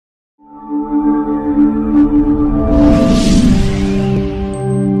A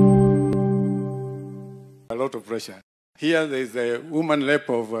lot of pressure. Here there is a woman rep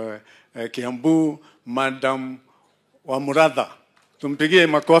of Kiambu, Madam Wamuradha. Tumpigie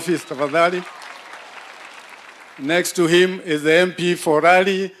makofi tafadhali. Next to him is the MP for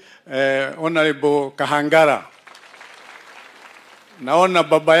Rally, Honorable Kahangara. Naona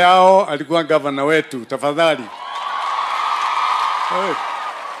baba yao alikuwa gavana wetu, tafadhali.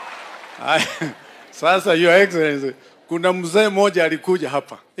 Sasa, Your Excellency, kuna mzee mmoja alikuja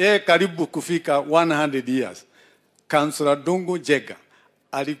hapa. Yeye karibu kufika 100 years. Councillor Dungu Jega.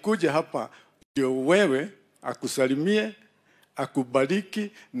 Alikuja hapa ndio wewe akusalimie,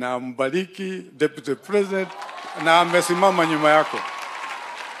 akubariki na ambariki Deputy President na amesimama nyuma yako.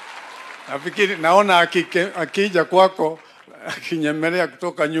 Nafikiri naona akija kwako akinyemelea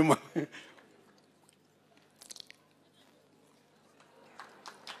kutoka nyuma.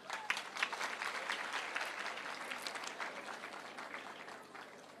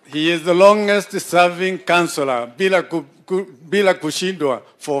 He is the longest serving councillor, bila kushindwa,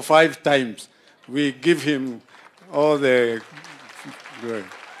 for 5 times. We give him all the glory.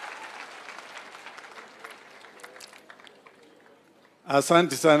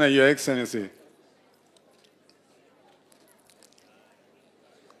 Asante sana, Your Excellency.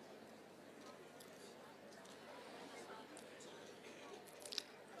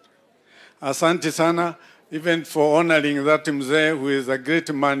 Asante sana, even for honoring that Mzee, who is a great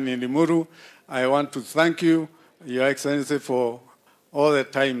man in Limuru. I want to thank you, Your Excellency, for all the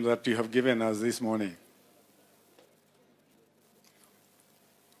time that you have given us this morning.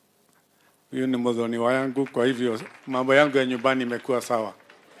 Huyu ni mwadhoni wangu, kwa hivyo mambo yangu ya nyumbani imekuwa sawa.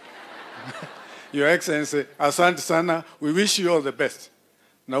 Your Excellency, asante sana. We wish you all the best.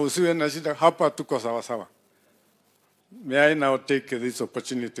 Na usiwe na shida, hapa tuko sawa sawa. May I now take this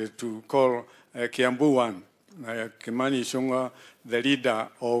opportunity to call Kiambu One, Kimani Ichung'wah, the leader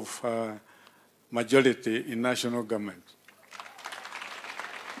of majority in national government.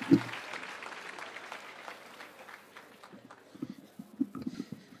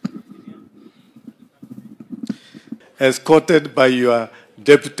 Escorted by your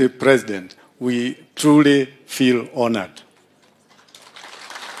Deputy President, we truly feel honored.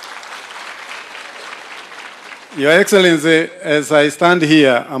 Your Excellency, as I stand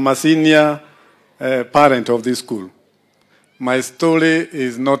here, I'm a senior parent of this school. My story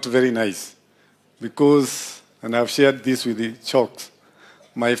is not very nice because, and I've shared this with the Chalks,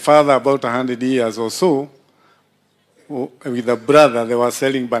 my father, about 100 years or so, with a brother, they were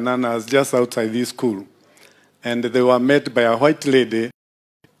selling bananas just outside this school. And they were met by a white lady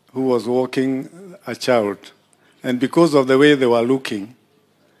who was walking a child. And because of the way they were looking,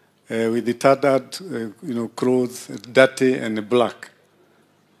 with the tattered, clothes, dirty and black,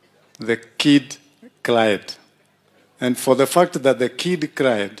 the kid cried. And for the fact that the kid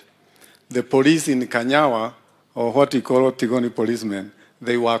cried, the police in Kanyawa, or what we call Tigoni policemen,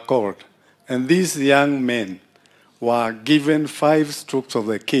 they were called. And these young men were given 5 strokes of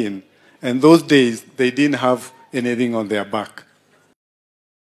the cane. And those days, they didn't have anything on their back.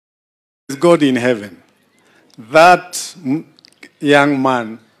 God in heaven, that young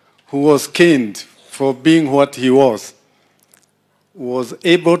man who was caned for being what he was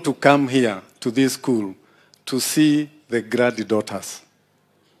able to come here to this school to see the granddaughters.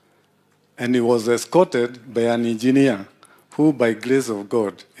 And he was escorted by an engineer who, by grace of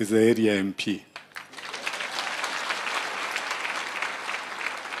God, is the area MP.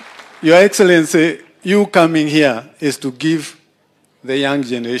 Your Excellency, you coming here is to give the young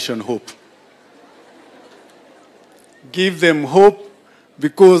generation hope. Give them hope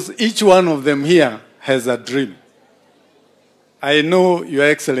because each one of them here has a dream. I know, Your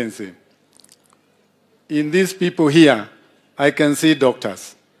Excellency, in these people here, I can see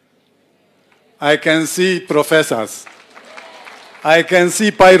doctors. I can see professors. I can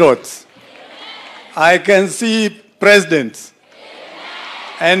see pilots. I can see presidents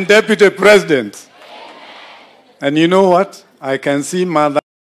and deputy presidents. And you know what? I can see mother.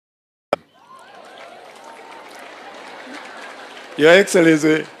 Your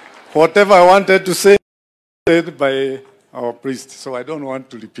Excellency, whatever I wanted to say, said by our priest, so I don't want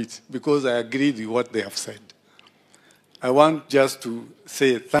to repeat because I agree with what they have said. I want just to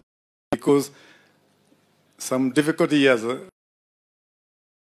say thank you because some difficult years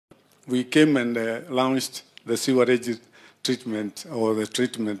we came and launched the sewerage treatment or the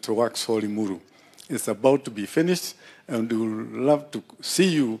treatment works for Limuru. It's about to be finished and we would love to see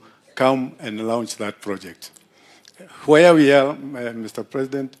you come and launch that project. Where we are, Mr.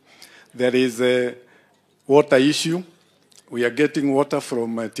 President, there is a water issue. We are getting water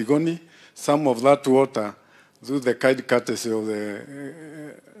from Tigoni. Some of that water, through the kind courtesy of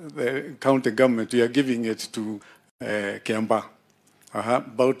the county government, we are giving it to Kiambaa,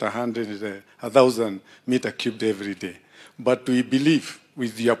 about 1,000 meter cubed every day. But we believe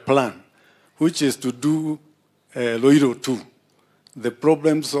with your plan, which is to do Loiro too, the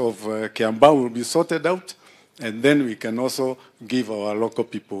problems of Kiambaa will be sorted out, and then we can also give our local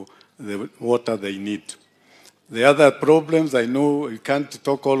people the water they need. The other problems, I know we can't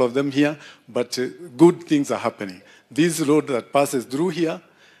talk all of them here, but good things are happening. This road that passes through here,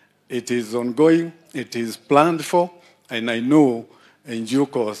 it is ongoing, it is planned for, and I know in due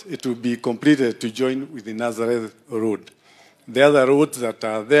course it will be completed to join with the Nazareth Road. The other roads that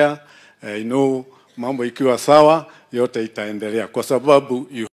are there, I know mambo ikiwa sawa, yote itaendelea. Kwa sababu,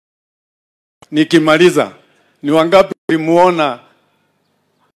 nikimaliza, ni wangapi mlimuona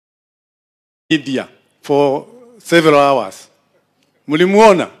media for several hours?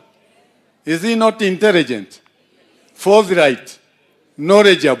 Mlimuona? Is he not intelligent? Forthright?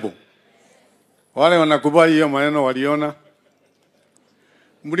 Knowledgeable? Wale wanakubali hiyo maneno waliona?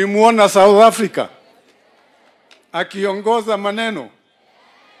 Mlimuona South Africa akiongoza maneno?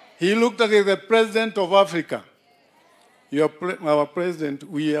 He looked like the president of Africa. Our president,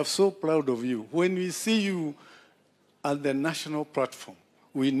 we are so proud of you. When we see you at the national platform,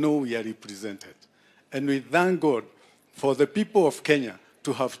 we know we are represented. And we thank God for the people of Kenya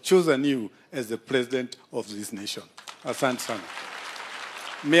to have chosen you as the president of this nation. Asante sana.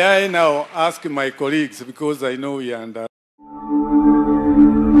 May I now ask my colleagues, because I know we are under